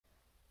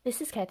This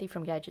is Kathy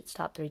from Gadgets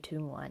Top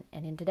 321,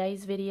 and in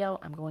today's video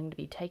I'm going to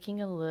be taking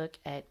a look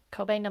at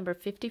Kobe number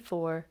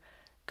 54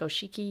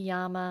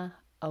 Goshikiyama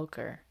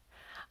Ocher.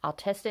 I'll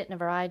test it in a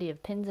variety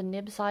of pins and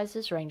nib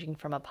sizes ranging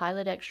from a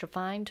Pilot Extra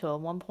Fine to a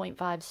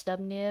 1.5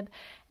 stub nib,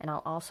 and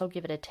I'll also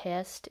give it a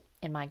test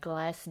in my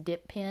glass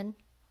dip pen.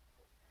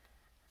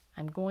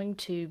 I'm going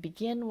to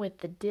begin with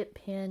the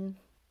dip pen,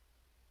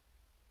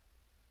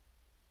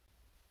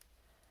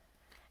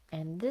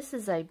 and this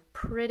is a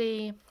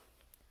pretty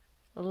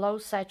low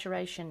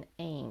saturation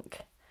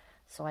ink,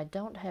 so I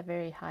don't have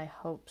very high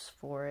hopes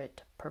for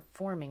it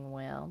performing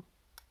well,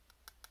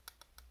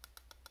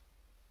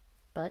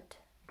 but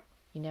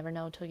you never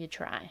know till you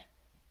try.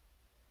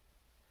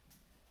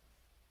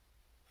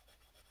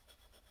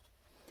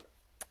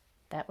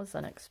 That was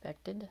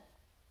unexpected.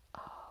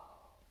 Oh.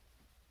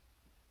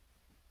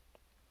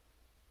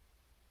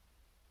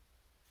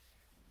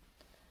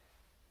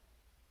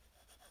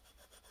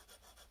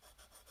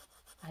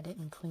 I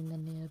didn't clean the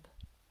nib.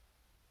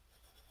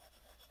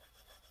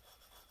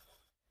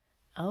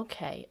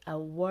 Okay, a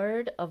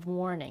word of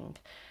warning.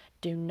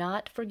 Do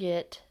not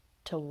forget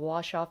to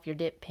wash off your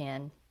dip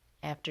pen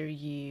after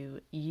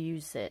you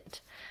use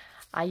it.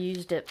 I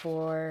used it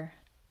for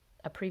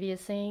a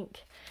previous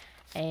ink,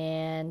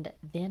 and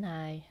then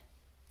I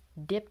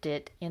dipped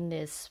it in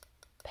this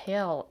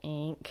pale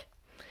ink.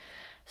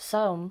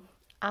 So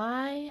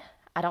I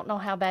don't know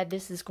how bad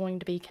this is going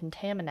to be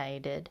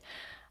contaminated.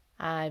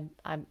 I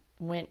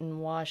went and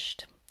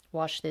washed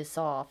this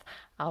off.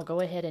 I'll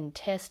go ahead and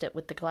test it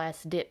with the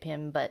glass dip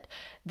pen, but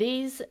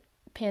these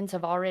pens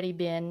have already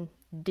been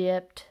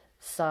dipped,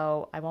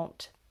 so I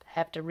won't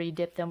have to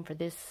re-dip them for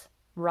this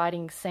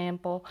writing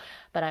sample,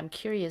 but I'm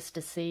curious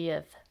to see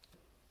if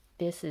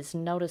this is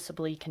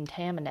noticeably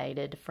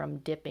contaminated from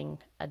dipping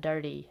a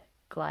dirty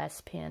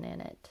glass pen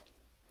in it.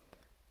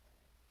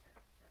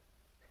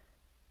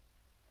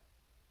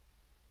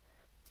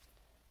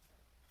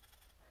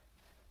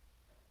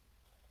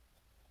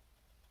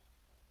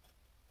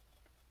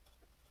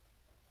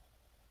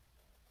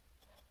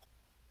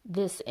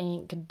 This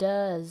ink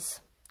does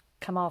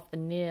come off the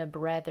nib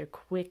rather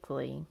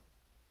quickly.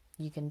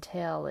 You can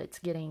tell it's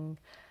getting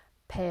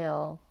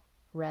pale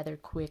rather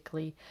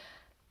quickly.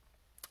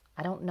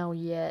 I don't know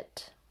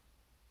yet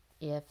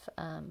if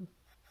I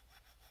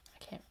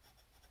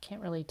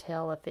can't really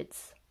tell if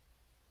it's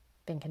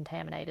been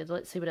contaminated.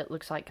 Let's see what it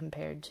looks like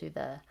compared to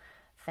the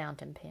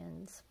fountain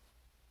pens.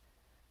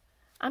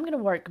 I'm going to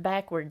work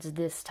backwards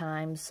this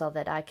time so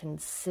that I can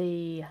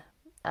see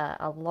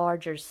a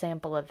larger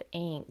sample of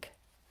ink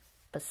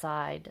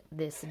beside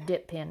this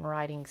dip pen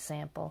writing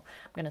sample.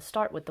 I'm going to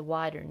start with the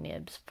wider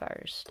nibs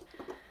first.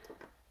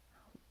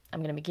 I'm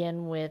going to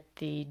begin with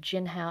the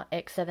Jinhao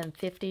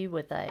X750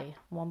 with a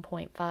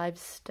 1.5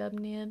 stub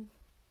nib.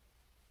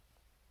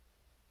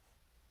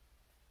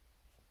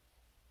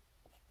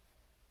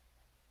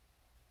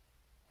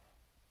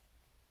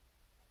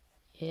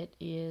 It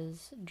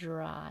is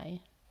dry.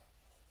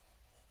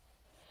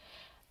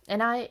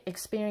 And I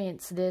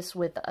experienced this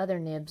with other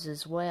nibs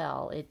as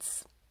well.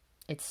 It's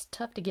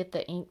tough to get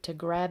the ink to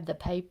grab the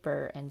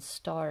paper and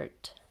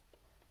start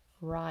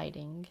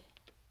writing.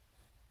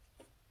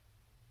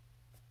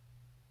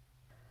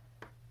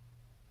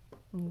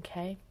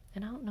 Okay,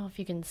 and I don't know if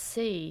you can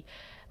see,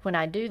 when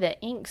I do the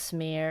ink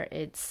smear,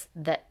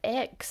 the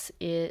X,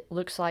 it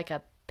looks like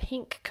a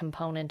pink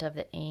component of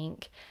the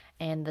ink,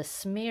 and the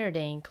smeared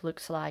ink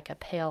looks like a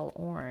pale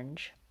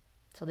orange.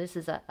 So this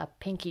is a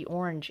pinky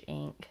orange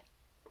ink.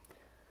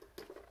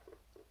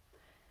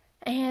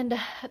 And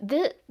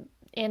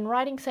in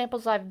writing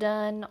samples I've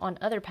done on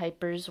other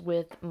papers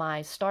with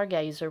my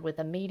Stargazer with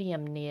a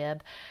medium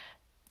nib,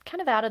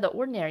 kind of out of the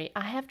ordinary,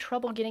 I have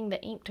trouble getting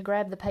the ink to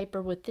grab the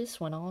paper with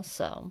this one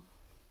also.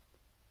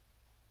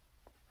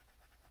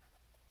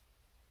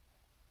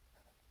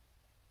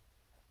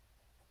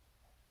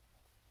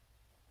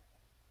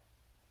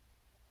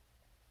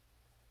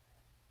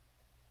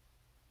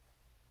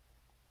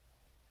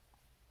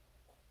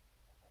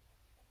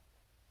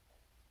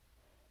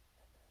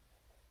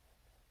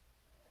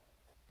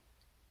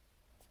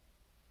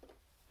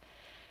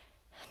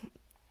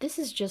 This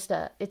is just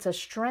it's a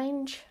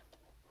strange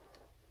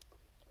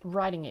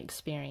writing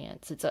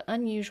experience. It's an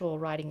unusual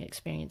writing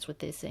experience with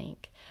this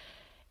ink.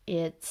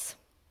 I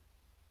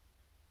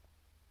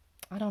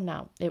don't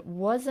know, it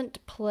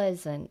wasn't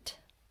pleasant.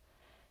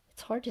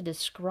 It's hard to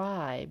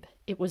describe.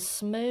 It was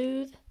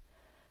smooth,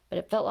 but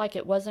it felt like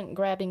it wasn't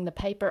grabbing the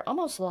paper,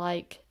 almost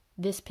like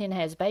this pen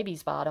has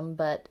baby's bottom,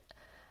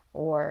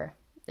 or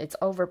it's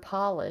over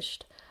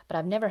polished, but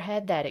I've never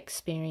had that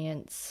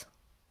experience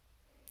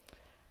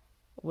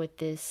with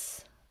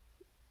this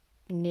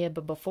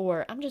nib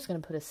before. I'm just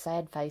going to put a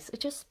sad face.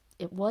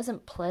 It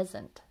wasn't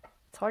pleasant.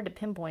 It's hard to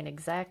pinpoint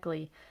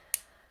exactly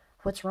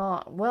what's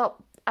wrong.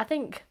 Well, I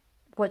think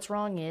what's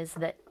wrong is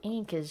the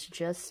ink is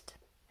just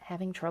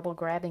having trouble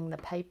grabbing the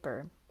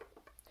paper.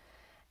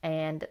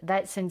 And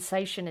that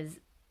sensation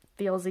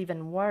feels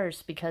even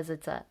worse because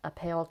it's a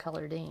pale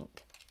colored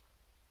ink.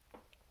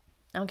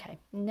 Okay,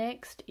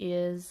 next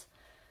is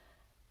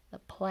the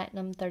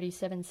Platinum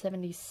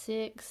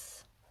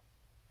 3776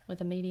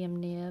 with a medium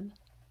nib.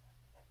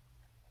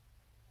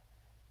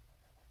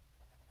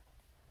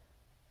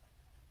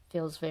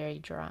 Feels very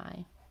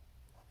dry.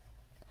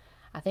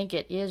 I think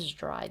it is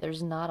dry.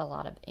 There's not a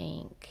lot of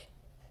ink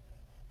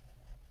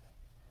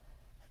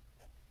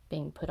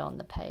being put on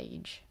the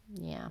page.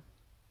 Yeah.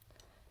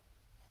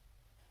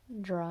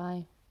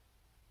 Dry.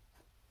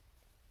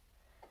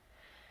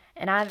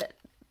 And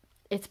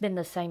it's been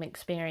the same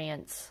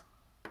experience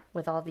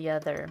with all the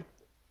other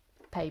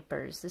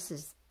papers.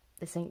 This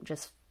ink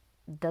just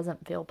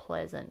doesn't feel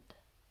pleasant.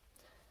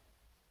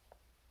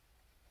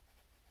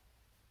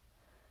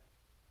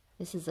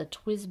 This is a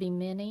TWSBI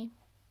Mini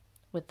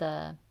with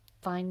a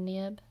fine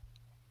nib.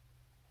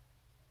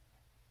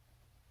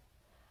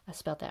 I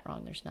spelled that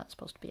wrong. There's not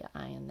supposed to be an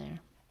I in there,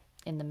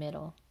 in the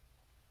middle.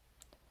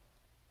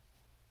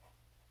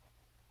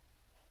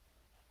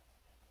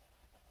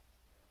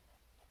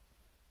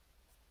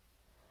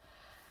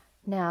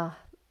 Now,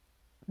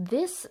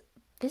 this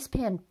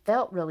pen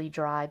felt really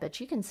dry, but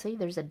you can see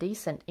there's a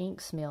decent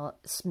ink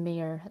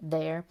smear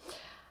there.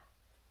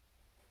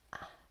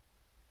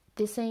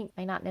 This ink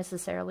may not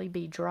necessarily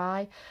be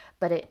dry,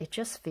 but it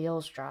just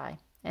feels dry.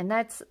 And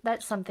that's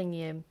something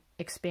you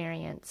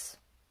experience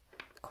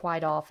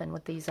quite often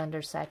with these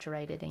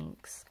undersaturated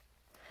inks.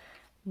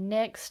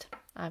 Next,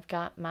 I've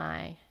got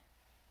my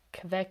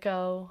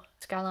Kaweco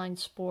Skyline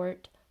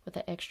Sport with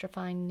an extra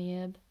fine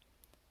nib.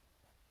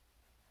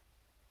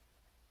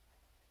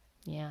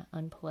 Yeah,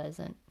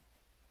 unpleasant.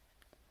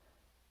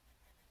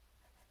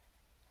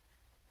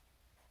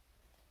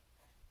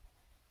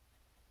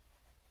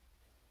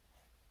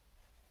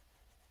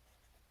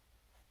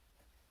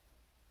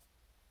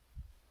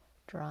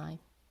 Dry.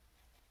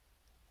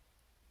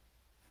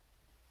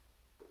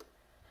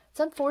 It's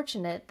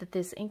unfortunate that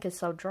this ink is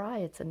so dry.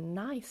 It's a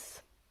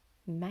nice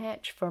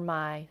match for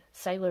my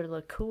Sailor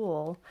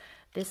LaCool.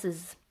 This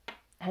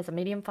has a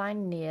medium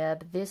fine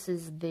nib. This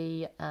is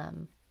the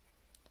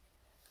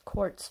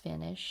quartz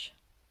finish.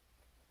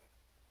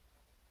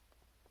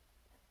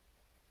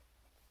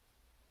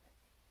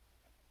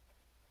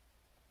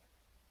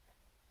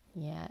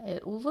 Yeah,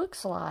 it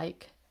looks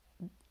like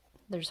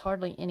there's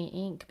hardly any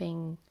ink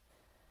being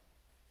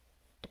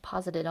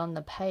deposited on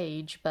the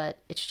page, but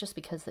it's just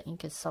because the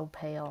ink is so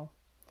pale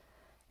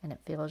and it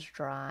feels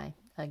dry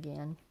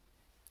again.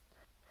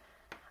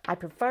 I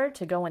prefer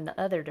to go in the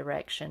other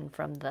direction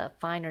from the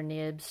finer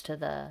nibs to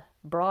the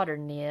broader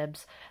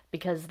nibs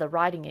because the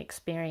writing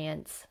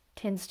experience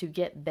tends to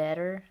get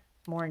better,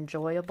 more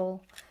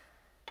enjoyable.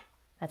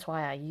 That's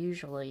why I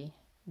usually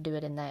do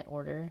it in that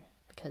order,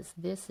 because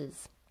this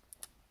is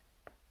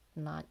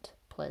not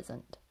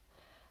pleasant.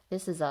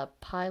 This is a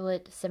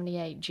Pilot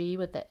 78G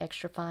with the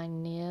extra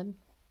fine nib.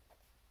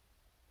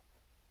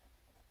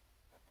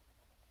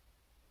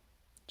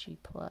 G+.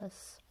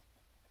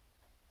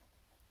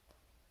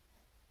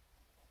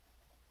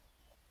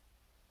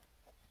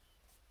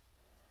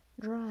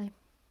 Dry.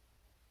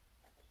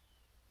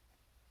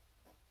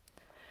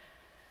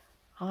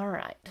 All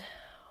right.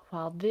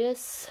 While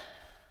this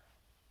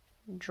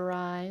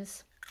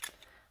dries,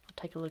 I'll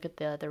take a look at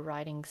the other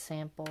writing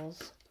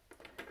samples.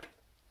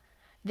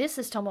 This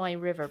is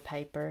Tomoe River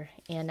paper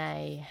in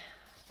a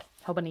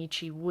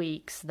Hobonichi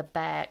Weeks, the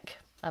back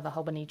of a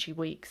Hobonichi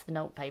Weeks, the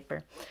note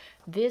paper.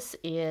 This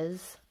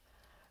is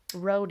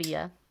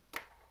Rhodia,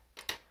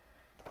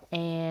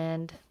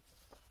 and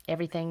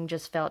everything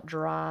just felt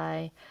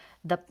dry.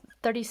 The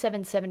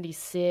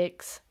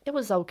 3776, it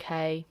was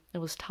okay. It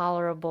was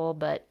tolerable,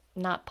 but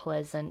not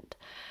pleasant.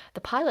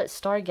 The Pilot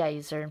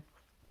Stargazer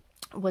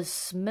was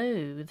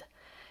smooth.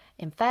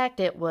 In fact,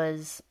 it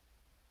was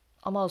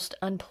almost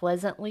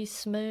unpleasantly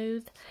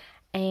smooth,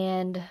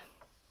 and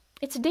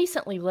it's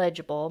decently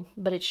legible,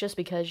 but it's just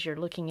because you're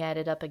looking at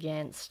it up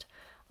against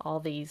all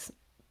these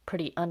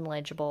pretty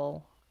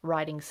unlegible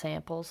writing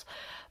samples.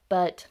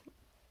 But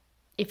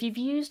if you've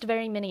used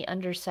very many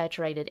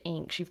undersaturated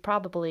inks, you've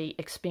probably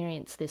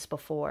experienced this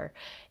before.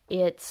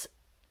 It's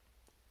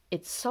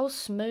so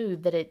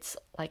smooth that it's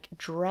like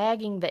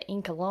dragging the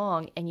ink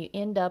along, and you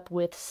end up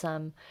with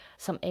some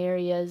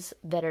areas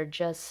that are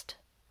just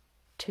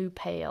too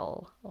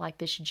pale, like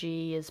this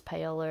G is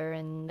paler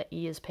and the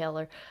E is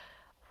paler,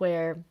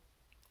 where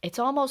it's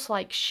almost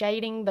like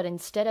shading, but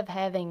instead of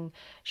having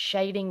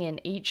shading in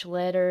each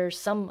letter,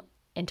 some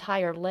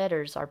entire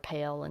letters are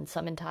pale and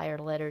some entire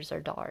letters are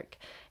dark.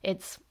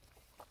 It's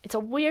a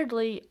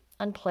weirdly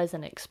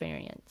unpleasant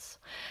experience.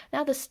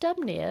 Now the stub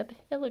nib,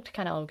 it looked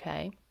kind of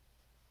okay.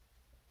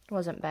 It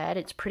wasn't bad.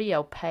 It's pretty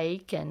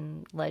opaque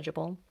and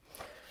legible.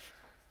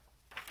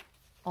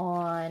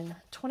 On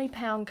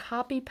 20-pound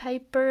copy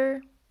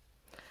paper,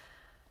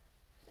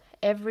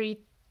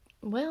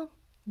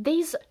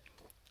 these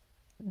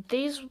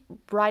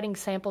writing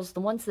samples, the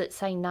ones that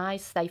say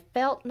nice, they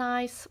felt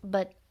nice,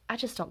 but I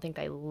just don't think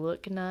they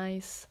look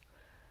nice.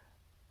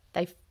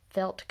 They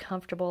felt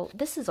comfortable.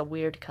 This is a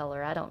weird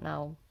color. I don't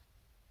know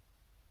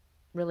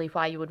really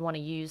why you would want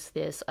to use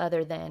this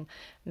other than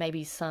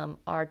maybe some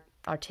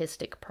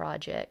artistic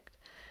project.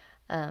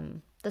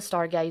 The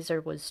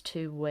Stargazer was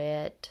too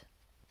wet.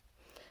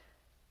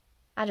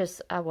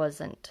 I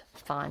wasn't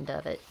fond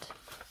of it.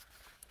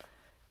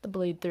 The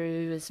bleed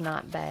through is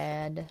not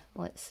bad.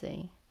 Let's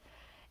see.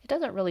 It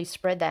doesn't really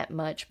spread that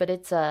much, but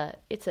it's a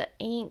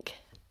ink.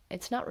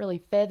 It's not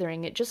really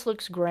feathering. It just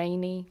looks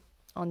grainy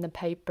on the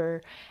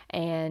paper,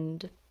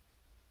 and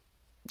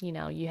you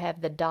know, you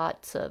have the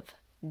dots of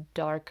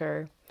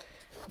darker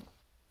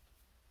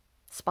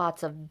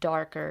spots of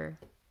darker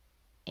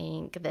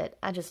ink that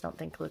I just don't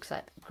think looks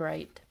that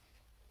great.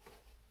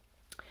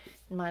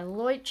 My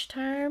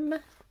Leuchtturm,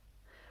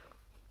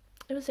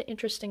 it was an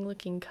interesting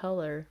looking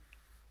color.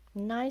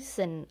 Nice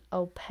and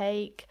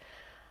opaque.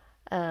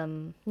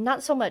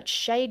 Not so much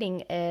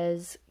shading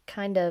as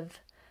kind of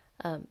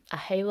a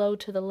halo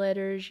to the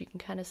letters. You can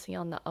kind of see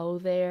on the O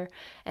there.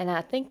 And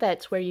I think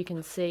that's where you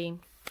can see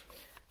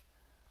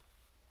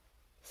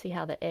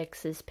how the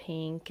X is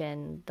pink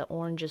and the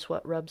orange is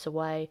what rubs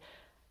away.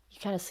 You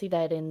kind of see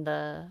that in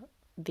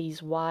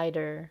these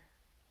wider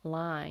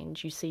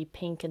lines. You see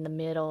pink in the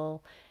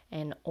middle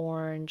and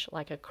orange,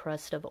 like a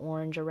crust of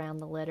orange around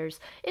the letters.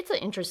 It's an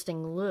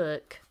interesting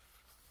look.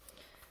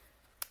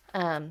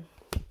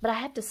 But I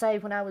have to say,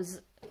 when I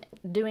was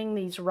doing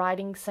these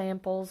writing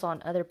samples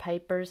on other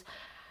papers,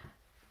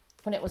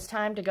 when it was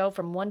time to go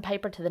from one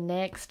paper to the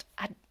next,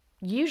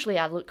 usually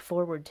I look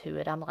forward to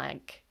it. I'm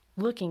like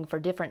looking for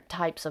different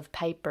types of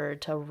paper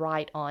to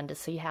write on to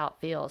see how it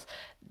feels.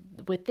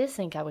 With this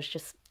ink, I was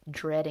just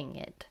dreading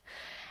it.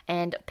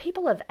 And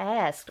people have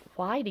asked,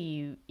 why do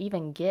you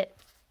even get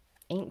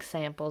ink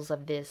samples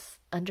of this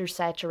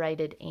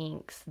undersaturated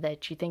inks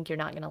that you think you're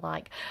not going to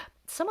like?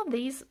 Some of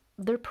these,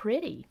 they're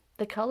pretty.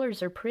 The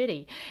colors are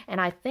pretty,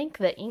 and I think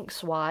the ink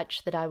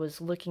swatch that I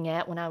was looking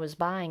at when I was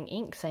buying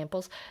ink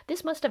samples,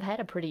 this must have had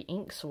a pretty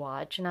ink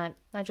swatch, and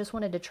I just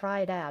wanted to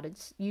try it out.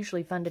 It's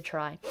usually fun to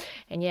try.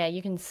 And yeah,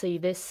 you can see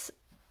this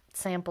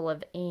sample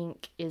of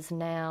ink is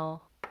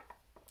now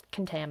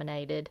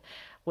contaminated,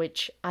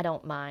 which I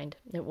don't mind.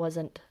 It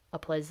wasn't a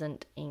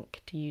pleasant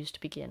ink to use to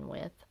begin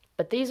with.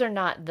 But these are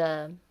not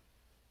the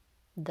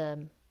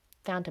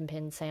fountain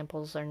pen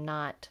samples are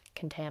not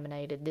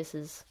contaminated. This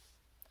is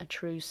a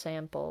true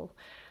sample.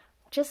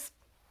 Just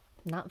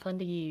not fun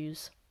to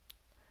use.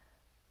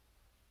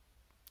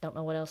 Don't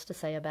know what else to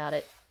say about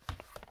it.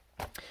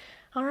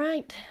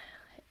 Alright,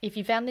 if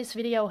you found this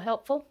video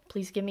helpful,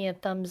 please give me a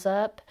thumbs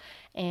up,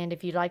 and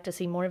if you'd like to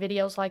see more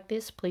videos like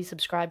this, please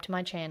subscribe to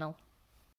my channel.